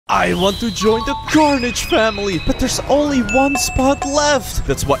I want to join the Carnage family, but there's only one spot left.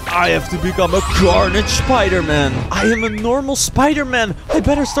 That's why I have to become a Carnage Spider-Man. I am a normal Spider-Man. I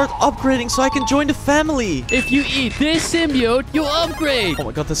better start upgrading so I can join the family. If you eat this symbiote, you'll upgrade. Oh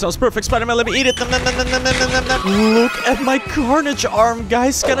my god, that sounds perfect, Spider-Man. Let me eat it. Nom, nom, nom, nom, nom, nom, nom. Look at my Carnage arm,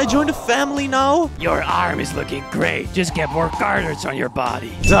 guys. Can I join the family now? Your arm is looking great. Just get more Carnage on your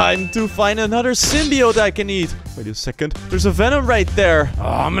body. Time to find another symbiote I can eat. Wait a second. There's a Venom right there. Oh,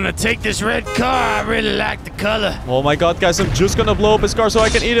 I'm gonna take this red car. I really like the color. Oh my god, guys. I'm just gonna blow up his car so I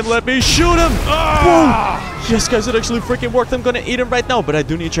can eat him. Let me shoot him. Ah! Yes, guys. It actually freaking worked. I'm gonna eat him right now. But I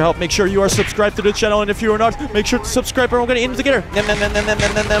do need your help. Make sure you are subscribed to the channel. And if you are not, make sure to subscribe or we're gonna eat him together. Nom, nom, nom, nom,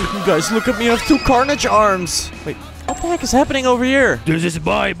 nom, nom, nom. You guys, look at me. I have 2 Carnage arms. Wait. What the heck is happening over here? This is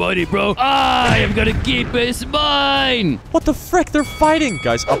my buddy, bro. I am gonna keep it. It's mine. What the frick? They're fighting.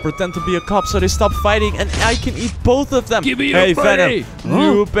 Guys, I'll pretend to be a cop so they stop fighting and I can eat both of them. Give me your buddy. Venom,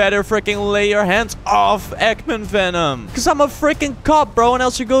 you better freaking lay your hands off Eggman Venom. Because I'm a freaking cop, bro, and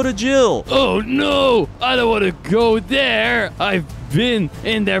else you go to jail. Oh, no. I don't want to go there. I've been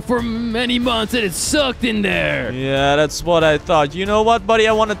in there for many months and it sucked in there. Yeah, that's what I thought. You know what, buddy?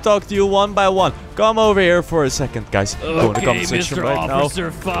 I want to talk to you one by one. Come over here for a second, guys. Okay, Mr. Officer,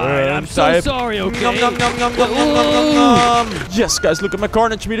 fine. I'm so sorry, okay? Nom, nom, nom, nom, nom, nom, nom, nom. Yes, guys, look at my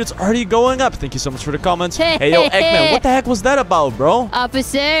Carnage meter. It's already going up. Thank you so much for the comments. Hey, yo, Eggman, what the heck was that about, bro?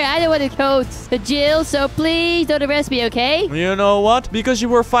 Officer, I don't want to go to jail, so please don't arrest me, okay? You know what? Because you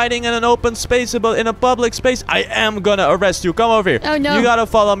were fighting in an open space, but in a public space, I am gonna arrest you. Come over here. Oh, no. You gotta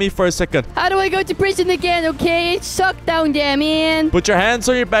follow me for a second. How do I go to prison again, okay? It sucked down there, man. Put your hands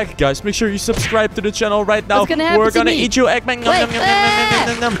on your back, guys. Make sure you subscribe to the channel right now. What's gonna happen We're to gonna me? eat you, Eggman. Nom, nom, nom, nom,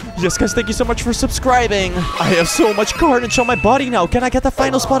 nom, nom, nom. Yes, guys, thank you so much for subscribing. I have so much Carnage on my body now. Can I get the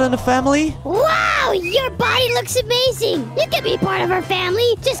final spot in the family? Wow, your body looks amazing. You can be part of our family.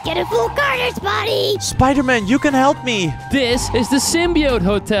 Just get a full Carnage body. Spider-Man, you can help me. This is the Symbiote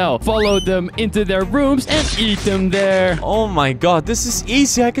Hotel. Follow them into their rooms and eat them there. Oh my god, this is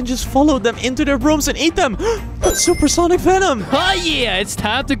easy. I can just follow them into their rooms and eat them. That's supersonic venom. Oh yeah, it's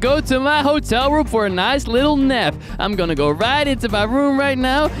time to go to my hotel room for a nice little nap. I'm gonna go right into my room right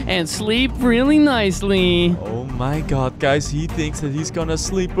now and sleep really nicely. Oh my god, guys, he thinks that he's gonna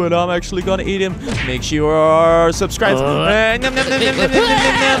sleep, but I'm actually gonna eat him. Make sure you're subscribed.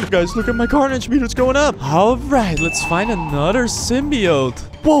 Guys, look at my Carnage meter. It's going up. Alright, let's find another symbiote.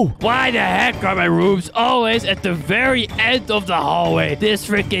 Whoa! Why the heck are my rooms always at the very end of the hallway? This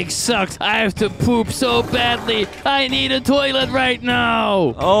freaking sucks. I have to poop so badly. I need a toilet right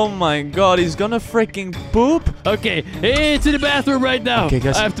now. Oh my god, he's gonna freaking poop? Okay, into the bathroom right now. Okay,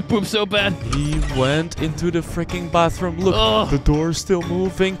 guys. I have to poop so bad. He went into the freaking bathroom. Look, Ugh. the door's still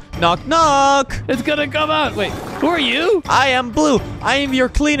moving. Knock, knock! It's gonna come out. Wait, who are you? I am Blue. I am your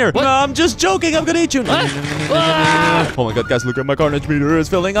cleaner. What? No, I'm just joking. I'm gonna eat you. What? Ah! Oh my god, guys, look at my Carnage meter.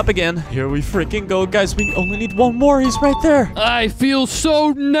 It's filling up again. Here we freaking go, guys. We only need one more. He's right there. I feel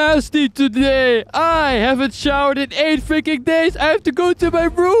so nasty today. I haven't showered in 8 freaking days. I have to go to my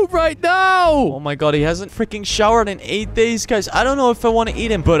room right now. Oh my god, he hasn't freaking showered in 8 days, guys. I don't know if I want to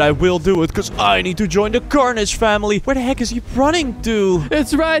eat him, but I will do it because I need to join the Carnage family. Where the heck is he running to?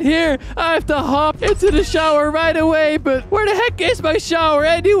 It's right here. I have to hop into the shower right away. But where the heck is my shower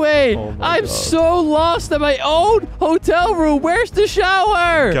anyway? Oh my I'm God. so lost in my own hotel room. Where's the shower?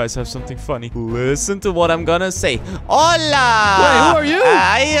 Guys, have something funny. Listen to what I'm gonna say. Hola! Wait, who are you?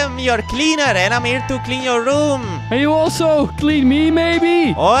 I am your cleaner and I'm here to clean your room. And you also clean me,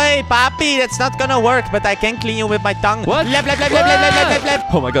 maybe? Oi, papi, that's not gonna work, but I can clean you with my tongue. What? Blah, blah, blah, blah, blah, blah, blah, blah.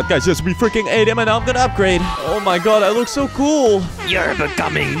 Oh my god, guys, yes, we freaking ate him and now I'm gonna upgrade. Oh my god, I look so cool. You're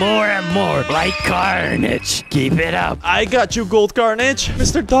becoming more and more like Carnage. Keep it up. I got you, Gold Carnage.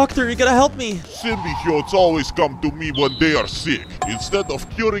 Mr. Doctor, you gotta help me. Symbiotes always come to me when they are sick. Instead of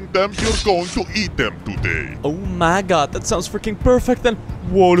curing them, you're going to eat them today. Oh my god, that sounds freaking perfect. And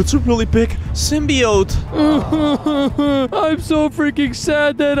whoa, that's a really big symbiote. I'm so freaking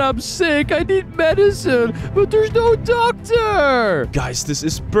sad that I'm sick. I need medicine, but there's no doctor. Guys, this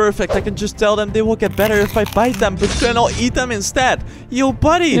is perfect. I can just tell them they will get better if I bite them, but then I'll eat them instead. Yo,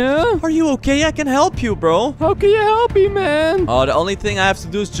 buddy, Yeah? are you okay? I can help you, bro. How can you help me, man? Oh, the only thing I have to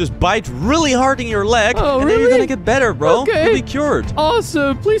do is just bite really hard in your leg, Oh, and then you're really? gonna get better, bro. Okay. You'll be cured.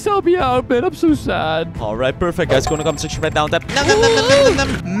 Awesome. Please help me out, man. I'm so sad. All right, perfect, guys. Go in the comment section right now. Tap. Nom, nom, nom, nom, nom,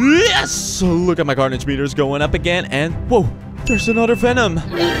 nom, nom. Yes! So look at my Carnage meters going up again, and whoa, there's another Venom.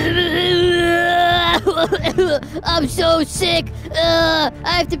 I'm so sick. I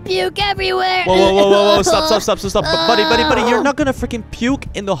have to puke everywhere. Whoa. Stop. Buddy, you're not gonna freaking puke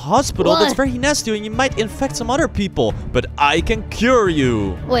in the hospital. What? That's very nasty and you might infect some other people. But I can cure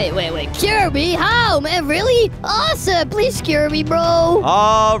you. Wait. Cure me? How, man? Really? Awesome. Please cure me, bro.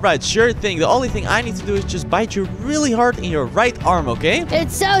 Alright, sure thing. The only thing I need to do is just bite you really hard in your right arm, okay?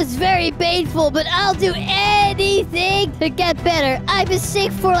 It sounds very painful, but I'll do anything to get better. I've been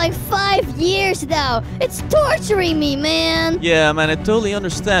sick for like 5 years now. It's torturing me, man. Yeah, man, I totally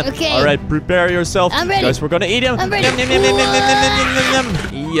understand. Okay. Alright, prepare yourself. I'm ready. Guys, we're gonna eat him. I'm ready.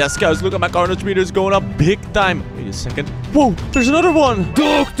 Yum. Yes, guys, look at my carnage meter is going up big time. Wait a second. Whoa, there's another one.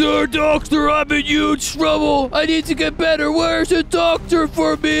 Doctor, I'm in huge trouble. I need to get better. Where's a doctor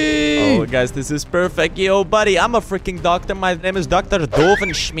for me? Oh, guys, this is perfect. Yo, buddy, I'm a freaking doctor. My name is Dr.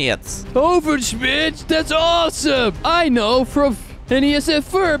 Dovenschmidt. Overschmidt? That's awesome. I know from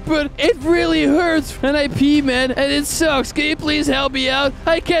NESF, but it really hurts when I pee, man, and it sucks. Can you please help me out?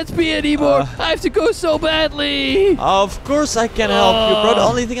 I can't pee anymore. I have to go so badly. Of course I can help you, bro. The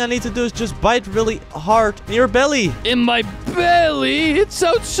only thing I need to do is just bite really hard in your belly. In my belly? It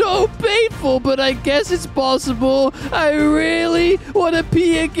sounds so painful, but I guess it's possible. I really want to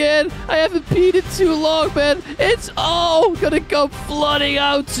pee again. I haven't peed in too long, man. It's all gonna come flooding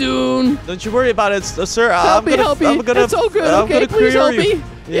out soon. Don't you worry about it, sir. Help me. It's all good, okay? Please help me.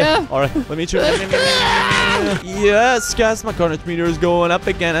 Yeah. All right, let me try. Yes, guys, my carnage meter is going up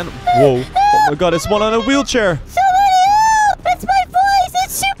again. And whoa, oh my God, it's one on a wheelchair. Somebody help! It's my voice!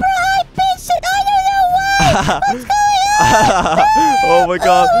 It's super high pitched and I don't know why! What's going on? Oh my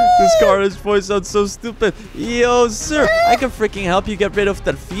God, this carnage voice sounds so stupid. Yo, sir, I can freaking help you get rid of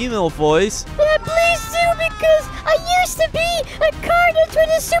that female voice. Yeah, please do, because I used to be a carnage with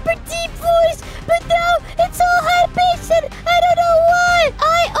a super deep voice, but now it's all high pitched and I don't know why.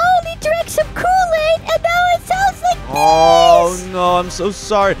 I only drank some Kool-Aid and now it sounds like this. Oh no, I'm so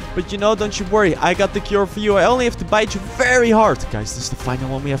sorry. But you know, don't you worry. I got the cure for you. I only have to bite you very hard. Guys, this is the final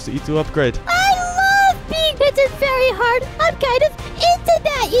one we have to eat to upgrade. I love being hit very hard. I'm kind of into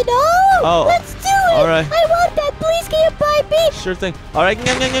that, you know? Oh, let's do it. all right. I want that. Please, can you buy me? Sure thing. All right.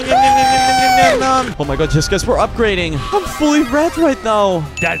 Oh my God, yes, guys, we're upgrading. I'm fully red right now.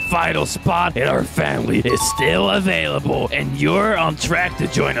 That vital spot in our family is still available, and you're on track to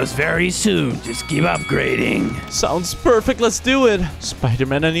join us very soon. Just keep upgrading. Sounds perfect. Let's do it.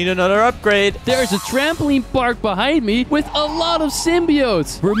 Spider-Man, I need another upgrade. There's a trampoline park behind me with a lot of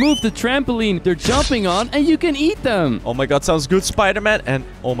symbiotes. Remove the trampoline they're jumping on, and you can eat them. Oh my God, sounds good, Spider-Man. And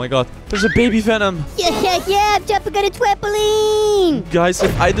oh my God, there's a baby Venom. Yeah, I'm jumping on a trampoline. Guys,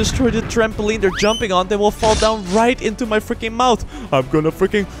 if I destroy the trampoline they're jumping on, they will fall down right into my freaking mouth. I'm gonna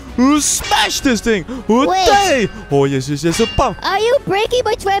freaking smash this thing. Wait. Oh, yes. Bam. Are you breaking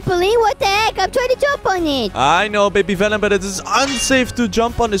my trampoline? What the heck? I'm trying to jump on it. I know, baby Venom, but it is unsafe to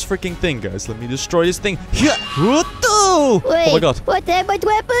jump on this freaking thing, guys. Let me destroy this thing. Wait, oh my God. What the heck? My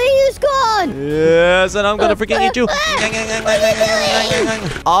trampoline is gone. Yes, and I'm gonna freaking eat you.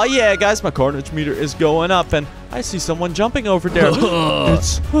 Oh yeah, guys, my carnage meter is going up, and I see someone jumping over there.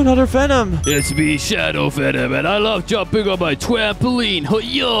 It's another Venom. It's me, Shadow Venom, and I love jumping on my trampoline.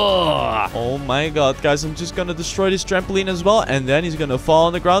 Yeah. Oh my God, guys, I'm just gonna destroy this trampoline as well, and then he's gonna fall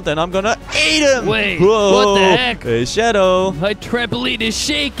on the ground, and I'm gonna eat him. Wait, whoa. what the heck? Hey, Shadow. My trampoline is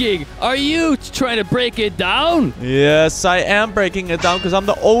shaking. Are you trying to break it down? Yes, I am breaking it down because I'm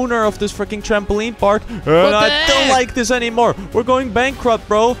the owner of this freaking trampoline park, and I don't like this anymore. We're going bankrupt,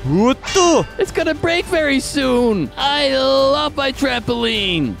 bro. It's gonna break very soon. I love my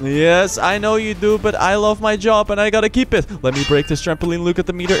trampoline. Yes, I know you do, but I love my job and I gotta keep it. Let me break this trampoline. Look at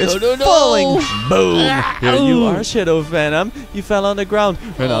the meter. It's falling. Boom. Here you are, Shadow Venom. You fell on the ground.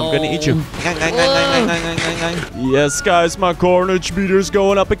 And I'm gonna eat you. Yes, guys, my carnage meter's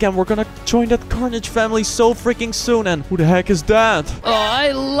going up again. We're gonna join that carnage family so freaking soon. And who the heck is that? Oh,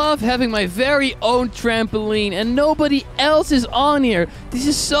 I love having my very own trampoline and nobody else is on here. This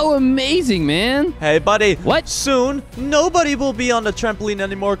is so amazing, man. Hey, buddy. What? Soon, nobody will be on the trampoline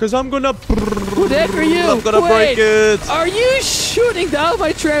anymore because I'm gonna... Who the heck are you? I'm gonna break it. Are you shooting down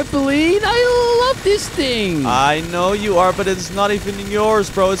my trampoline? I love this thing. I know you are, but it's not even yours,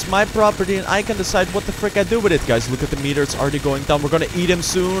 bro. It's my property and I can decide what the frick I do with it. Guys, look at the meter. It's already going down. We're gonna eat him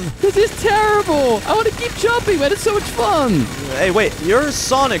soon. This is terrible. I want to keep jumping, man. It's so much fun. Hey, wait. You're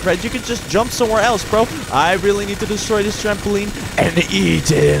Sonic, right? You can just jump somewhere else, bro. I really need to destroy this trampoline and eat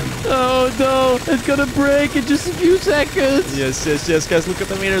him. Oh, no. It's gonna break in just a few seconds. Yes, guys. Look at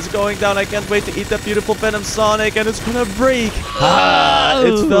the meter. It's going down. I can't wait to eat that beautiful Venom Sonic, and it's gonna break.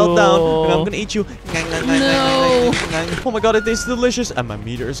 It fell down, and I'm gonna eat you. No. Oh my god, it tastes delicious. And my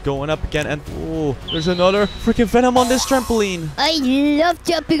meter is going up again. And oh, there's another freaking venom on this trampoline. I love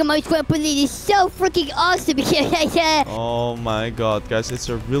jumping on my trampoline. It's so freaking awesome. Oh my god, guys, it's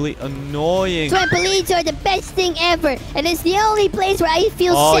really annoying. Trampolines are the best thing ever, and it's the only place where I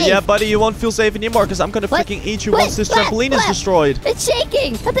feel Oh safe. yeah, buddy, you won't feel safe anymore because I'm gonna What? freaking eat you What? once this What? trampoline is What? destroyed. It's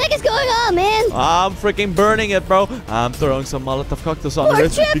shaking. What the heck is going on, man? I'm freaking burning it, bro. I'm throwing some Molotov cocktails on More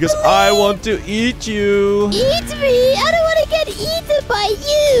it because I want to eat you. Eat me? I don't want to get eaten by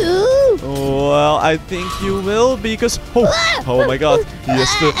you. Well, I think you will because oh my god, yes,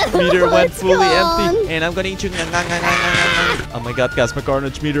 the meter went It's fully gone. empty, and I'm gonna eat you. Oh my god, guys, my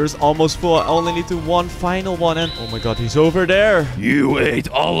carnage meter is almost full. I only need to one final one, and oh my god, he's over there. You ate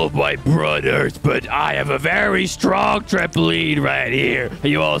all of my brothers, but I have a very strong trampoline right here.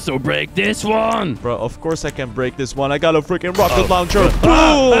 You also break this one. Bro, of course I can break this one. I got a freaking rocket launcher. An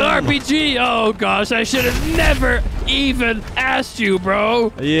Boom! RPG. Oh gosh, I should have never even asked you,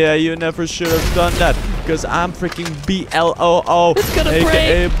 bro. Yeah, you never should have done that because I'm freaking BLOO. It's gonna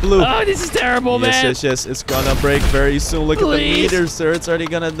aka break. Blue. Oh, this is terrible, man. Yes, it's gonna break very soon. Look Please. at the meter, sir. It's already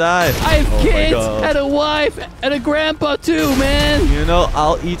gonna die. I have Oh my kids God. and a wife and a grandpa too, man. You know,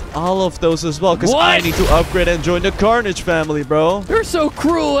 I'll eat all of those as well because I What? need to upgrade and join the Carnage family, bro. You're so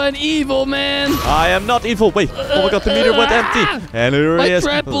cruel and evil, man. I am not evil. Wait, oh my god, the meter went empty. And here My he is.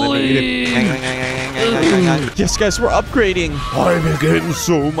 trampoline. Yes, guys, we're upgrading. I'm getting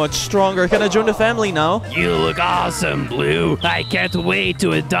so much stronger. Can I join the family now? You look awesome, Blue. I can't wait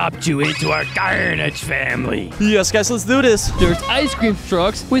to adopt you into our Carnage family. Yes, guys, let's do this. There's ice cream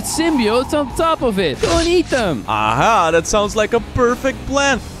trucks with symbiotes on top of it. Go and eat them. Aha, that sounds like a perfect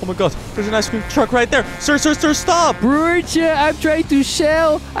plan. Oh my god, there's an ice cream truck right there. Sir, stop. Brewercha, I'm trying to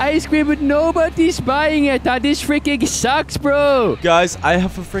sell ice cream, but nobody's buying it. Now this freaking sucks, bro. Guys, I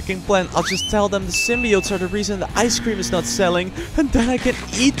have a freaking plan. I'll just tell them the symbiotes are the reason the ice cream is not selling, and then I can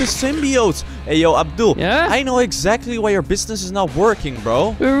eat the symbiotes. Hey, yo, Abdul. Yeah? I know exactly why your business is not working,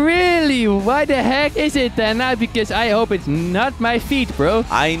 bro. Really? Why the heck is it then? Not because I hope it's not my feet, bro.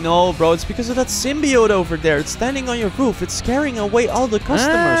 I know, bro. It's because of that symbiote over there. It's standing on your roof. It's scaring away all the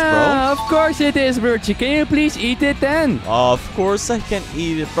customers, Of course it is, Brewercha. Can you please eat it then? bro. Of course I can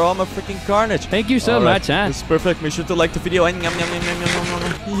eat it, bro. I'm a freaking Carnage. Thank you so Alright, much, huh? It's perfect. Make sure to like the video and yum, yum, yum, yum, yum, yum,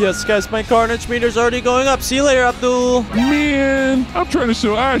 yum. Yes, guys, my Carnage meter's already going up. See you later, Abdul. Man, I'm trying to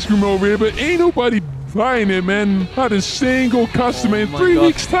sell ice cream over here, but ain't nobody buying it, man. Not a single customer in my 3 God.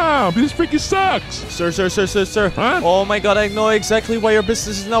 weeks' time. This freaking sucks. Sir. Huh? Oh my god, I know exactly why your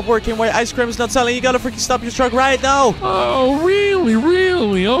business is not working, why ice cream is not selling. You gotta freaking stop your truck right now. Oh,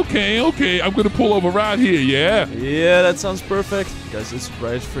 really? Okay. I'm gonna pull over right here, yeah? Yeah, that sounds perfect. Guys, it's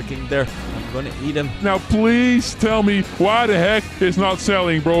right freaking there. I'm gonna eat him. Now, please tell me why the heck it's not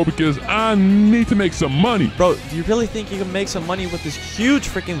selling, bro, because I need to make some money. Bro, do you really think you can make some money with this huge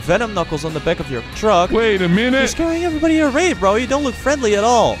freaking venom knuckles on the back of your truck? Wait a You're minute. scaring everybody away, bro. You don't look friendly at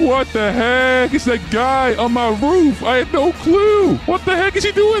all. What the heck? It's that guy on my roof. I had no clue. What the heck is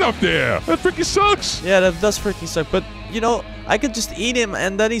he doing up there? That freaking sucks. Yeah, that does freaking suck. But, you know, I could just eat him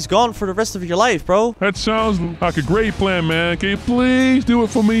and then he's gone for the rest of your life, bro. That sounds like a great plan, man. Can you please do it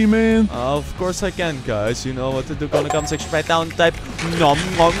for me, man? Of course I can, guys. You know what to do. Go in the comment section right down. Type nom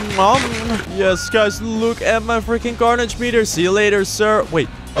nom nom. Yes, guys, look at my freaking Carnage meter. See you later, sir. Wait,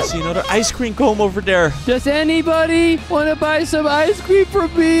 I see another ice cream cone over there. Does anybody want to buy some ice cream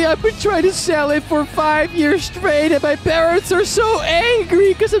from me? I've been trying to sell it for 5 years straight, and my parents are so angry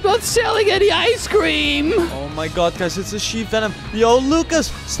because I'm not selling any ice cream. Oh my god, guys, it's a sheep venom. Yo, Lucas,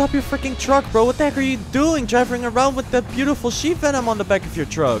 stop your freaking truck, bro. What the heck are you doing driving around with that beautiful sheep venom on the back of your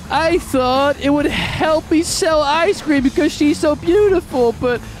truck? I thought it would help me sell ice cream because she's so beautiful,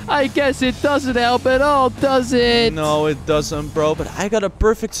 but I guess it doesn't help at all, does it? No, it doesn't, bro. But I got a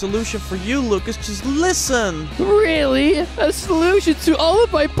perfect solution for you, Lucas. Just listen. Really? A solution to all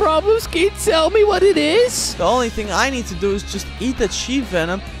of my problems? Can you tell me what it is? The only thing I need to do is just eat that sheep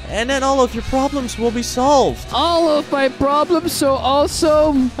venom, and then all of your problems will be solved. All of my problems, so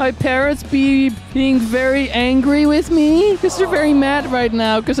also my parents being very angry with me? Because they're very mad right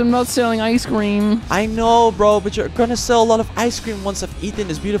now because I'm not selling ice cream. I know, bro, but you're gonna sell a lot of ice cream once I've eaten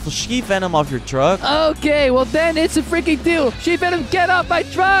this beautiful sheep venom off your truck. Okay, well then it's a freaking deal. She better get off my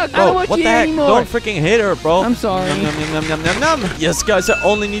truck. I Bro, don't want what you the heck? anymore. Don't freaking hit her, bro. I'm sorry. Yum, yum, yum, yum, yum, yum. Yes, guys, I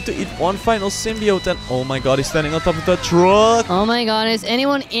only need to eat one final symbiote, and oh my god, he's standing on top of the truck. Oh my god, is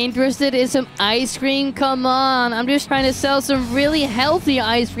anyone interested in some ice cream? Come on. I'm just trying to sell some really healthy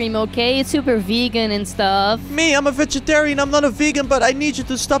ice cream, okay? It's super vegan and stuff. Me, I'm a vegetarian. I'm not a vegan, but I need you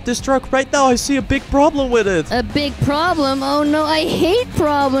to stop this truck right now. I see a big problem with it. A big problem? Oh no, I hate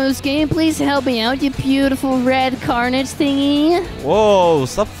problems. Can you please help me out, you beautiful red carnage thingy? Whoa,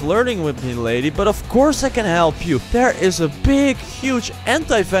 stop flirting with me, lady. But of course I can help you. There is a big, huge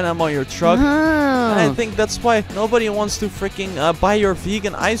anti-venom on your truck. And I think that's why nobody wants to freaking buy your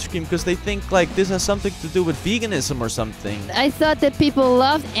vegan ice cream, because they think like this has something to do with veganism or something. I thought that people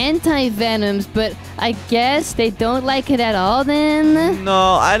loved anti-venoms, but I guess they don't like it at all then?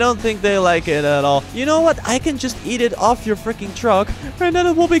 No, I don't think they like it at all. You know what? I can just eat it off your freaking truck, and then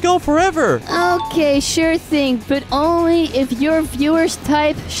it will be gone forever. Okay, sure thing, but only if your viewers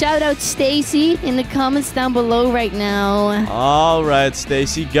type shout out Stacy in the comments down below right now. Alright,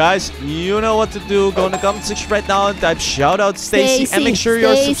 Stacy. Guys, you know what to do. Go in the comment section right now and type shout out Stacy, and make sure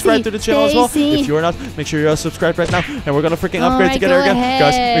you're subscribed to the channel as well. If you're not, make sure you're subscribed right now, and we're gonna freaking upgrade together again.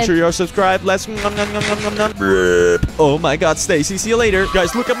 Guys, make sure you're subscribed. Let's oh my god, Stacy, see you later.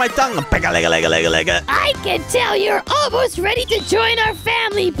 Guys, look at my tongue. I can tell you're almost ready to join our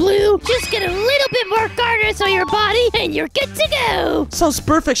family, Blue. Just get a little bit more Carnage on your body and you're good to go. Sounds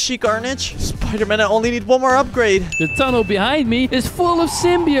perfect, Carnage. Spider-Man, I only need one more upgrade. The tunnel behind me is full of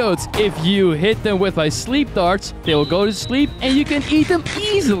symbiotes. If you hit them with my sleep darts, they will go to sleep and you can eat them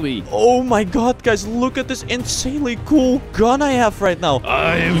easily. Oh my god, guys, look at this insanely cool gun I have right now.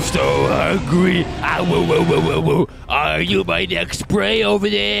 I am so hungry. Are you my next prey over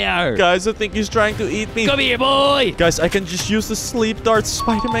there? Guys, I think he's trying to eat me. Come here, boy. Guys, I can just use the sleep darts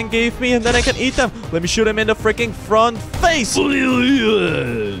Spider-Man gave me, and then I can eat them. Let me shoot him in the freaking front face.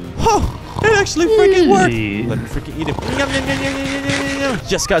 It actually freaking worked. Let me freaking eat him.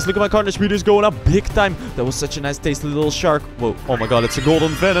 Yes, guys, look at my carnage meter is going up big time. That was such a nice, tasty little shark. Whoa, oh my god, it's a golden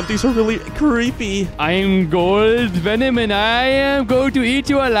venom. These are really creepy. I'm gold venom and I am going to eat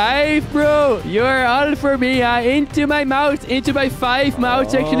you alive, bro. You're all for me. Into my mouth, into my 5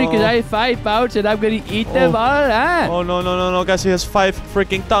 mouths actually, because I have 5 mouths and I'm going to eat them all. Oh, no, guys, he has 5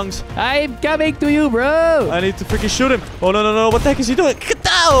 freaking tongues. I'm coming to you, bro. I need to freaking shoot him. Oh, no, what the heck is he doing?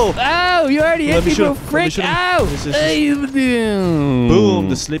 Ow! Ow, you already hit me, bro. Frick, ow. Boom,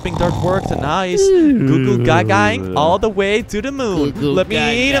 the sleeping dart worked. Nice. Goo goo gaga all the way to the moon. Let me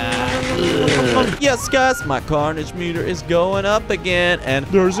eat him. Yes, guys, my carnage meter is going up again, and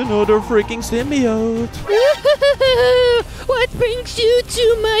there's another freaking symbiote. What brings you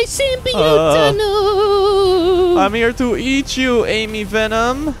to my symbiote tunnel? I'm here to eat you, Amy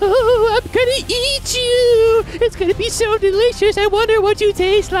Venom. Oh, I'm gonna eat you. It's gonna be so delicious. I wonder what you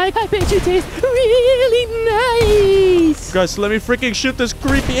taste like. I bet you taste really nice. Guys, let me freaking shoot this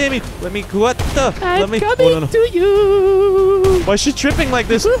creepy Amy. Let me, what the? I'm coming to you. Why is she tripping like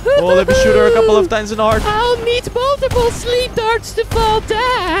this? Oh, let me shoot her a couple of times in the heart. I'll need multiple sleep darts to fall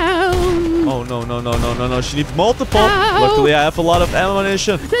down. Oh, no. She needs multiple. Luckily, I have a lot of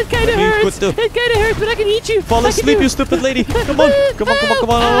ammunition. That kind of hurts. That kind of hurts, but I can eat you. Fall asleep, you stupid lady. Come on.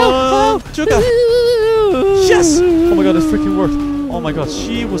 Chuka. Yes. Oh my god, this freaking worked. Oh my god,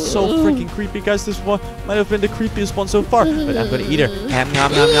 she was so freaking creepy, guys. This one might have been the creepiest one so far. But I'm gonna eat her.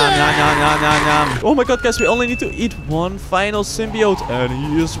 Oh my god, guys, we only need to eat one final symbiote. And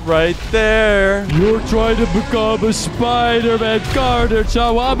he is right there. You're trying to become a Spider-Man Carnage.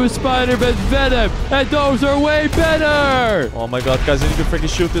 Now I'm a Spider-Man Venom. And those are way better. Oh my god, guys, I need to freaking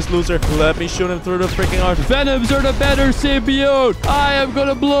shoot this loser. Let me shoot him through the freaking heart. Venoms are the better symbiote. I am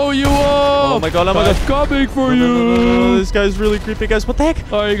gonna blow you up. Oh my god, I'm coming for you. No, this guy's really creepy, guys. What the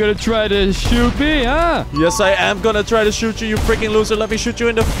heck? Are you gonna try to shoot me, huh? Yes, I am gonna try to shoot you, you freaking loser. Let me shoot you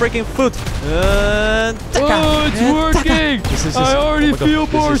in the freaking foot. Oh, it's working. I already feel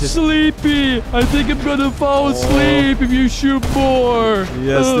more sleepy. I think I'm gonna fall asleep if you shoot more.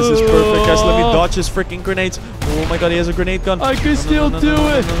 Yes, this is perfect, guys. Let me dodge his freaking grenades. Oh my god, he has a grenade gun. I can still do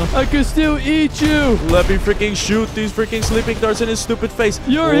it. I can still eat you. Let me freaking shoot these freaking sleeping darts in his stupid face.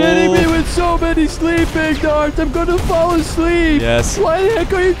 You're hitting me with so many sleeping darts. I'm gonna fall asleep. Yes. Why the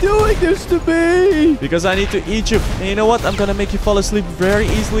heck are you doing this to me? Because I need to eat you. And you know what? I'm gonna make you fall asleep very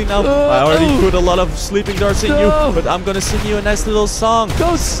easily now. I already put a lot of sleeping darts in you, but I'm gonna sing you a nice little song.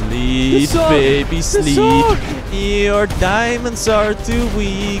 Sleep, baby, sleep. Your diamonds are too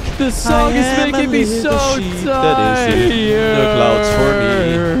weak. The song is I am making a me little so sheep that is in the clouds for me.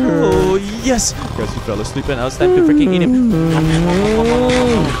 Oh, yes. Guys, he fell asleep and now it's time to freaking eat him.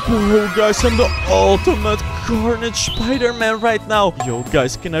 Oh, guys, I'm the ultimate Carnage Spider-Man right now. Yo,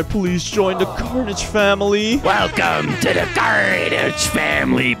 guys, can I please join the Carnage family? Welcome to the Carnage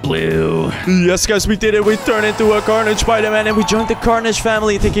family, Blue. Yes, guys, we did it. We turned into a Carnage Spider-Man and we joined the Carnage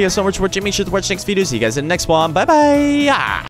family. Thank you guys so much for watching. Make sure to watch next video. See you guys in the next one. Bye-bye.